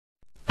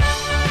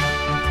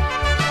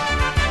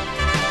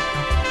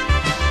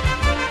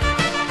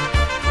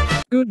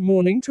Good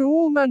morning to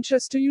all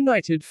Manchester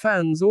United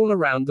fans all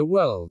around the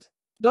world.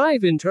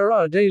 Dive into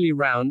our daily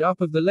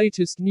roundup of the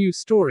latest news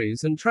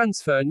stories and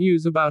transfer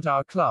news about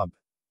our club.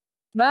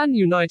 Man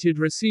United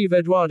receive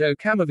Eduardo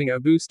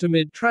Camavinga boost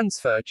amid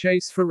transfer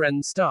chase for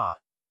Rennes star.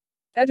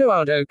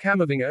 Eduardo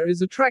Camavinga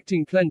is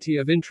attracting plenty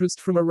of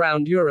interest from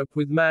around Europe,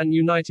 with Man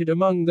United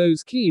among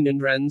those keen,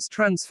 and Rennes'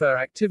 transfer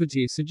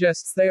activity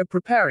suggests they are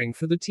preparing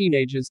for the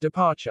teenager's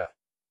departure.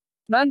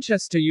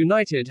 Manchester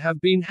United have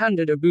been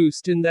handed a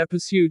boost in their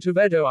pursuit of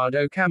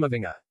Eduardo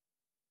Camavinga.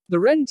 The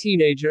Rennes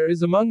teenager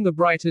is among the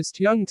brightest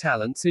young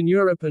talents in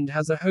Europe and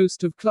has a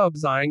host of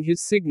clubs eyeing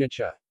his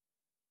signature.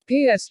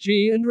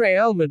 PSG and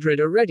Real Madrid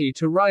are ready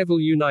to rival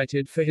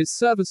United for his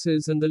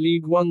services, and the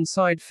Ligue 1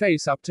 side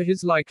face up to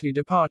his likely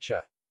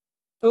departure.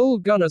 Ole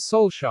Gunnar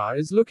Solskjaer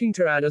is looking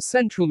to add a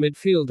central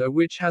midfielder,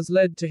 which has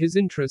led to his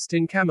interest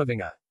in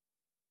Camavinga.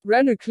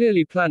 Rennes are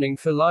clearly planning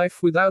for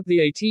life without the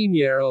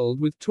 18-year-old,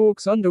 with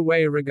talks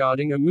underway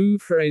regarding a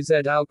move for AZ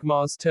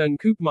Alkmaar's Teun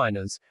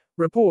Koopmeiners.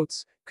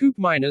 Reports: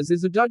 Koopmeiners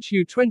is a Dutch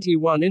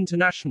U21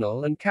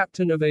 international and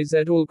captain of AZ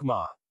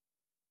Alkmaar.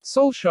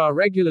 Solskjaer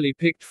regularly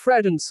picked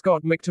Fred and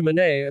Scott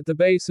McTominay at the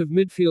base of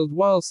midfield,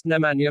 whilst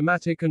Nemanja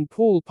Matic and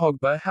Paul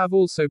Pogba have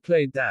also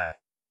played there.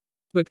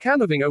 But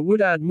Camavinga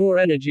would add more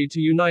energy to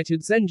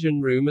United's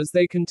engine room as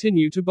they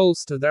continue to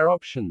bolster their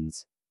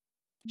options.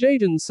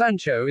 Jadon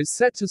Sancho is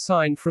set to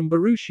sign from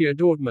Borussia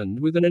Dortmund,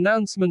 with an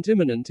announcement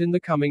imminent in the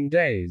coming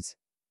days.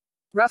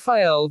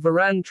 Raphael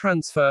Varane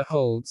transfer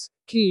holds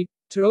key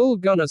to Ole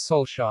Gunnar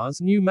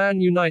Solskjaer's new Man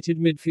United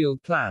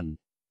midfield plan.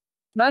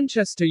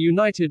 Manchester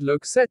United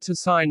look set to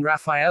sign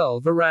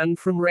Raphael Varane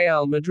from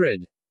Real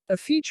Madrid. A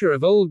feature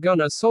of Ole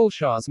Gunnar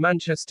Solskjaer's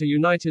Manchester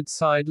United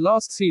side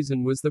last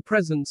season was the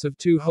presence of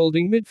two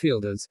holding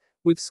midfielders,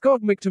 with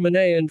Scott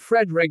McTominay and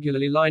Fred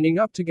regularly lining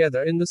up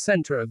together in the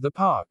center of the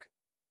park.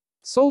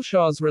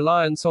 Solskjaer's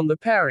reliance on the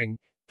pairing,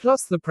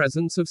 plus the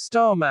presence of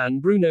star man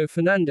Bruno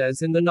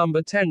Fernandes in the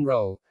number 10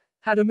 role,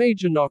 had a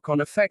major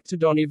knock-on effect to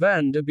Donny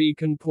van de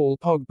Beek and Paul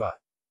Pogba.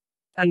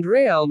 And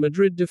Real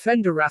Madrid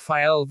defender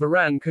Raphael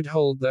Varane could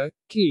hold the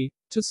key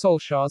to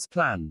Solskjaer's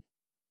plan.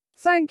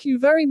 Thank you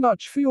very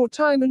much for your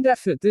time and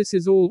effort. This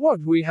is all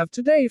what we have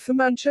today for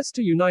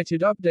Manchester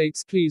United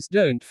updates. Please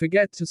don't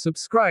forget to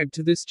subscribe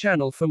to this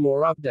channel for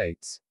more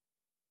updates.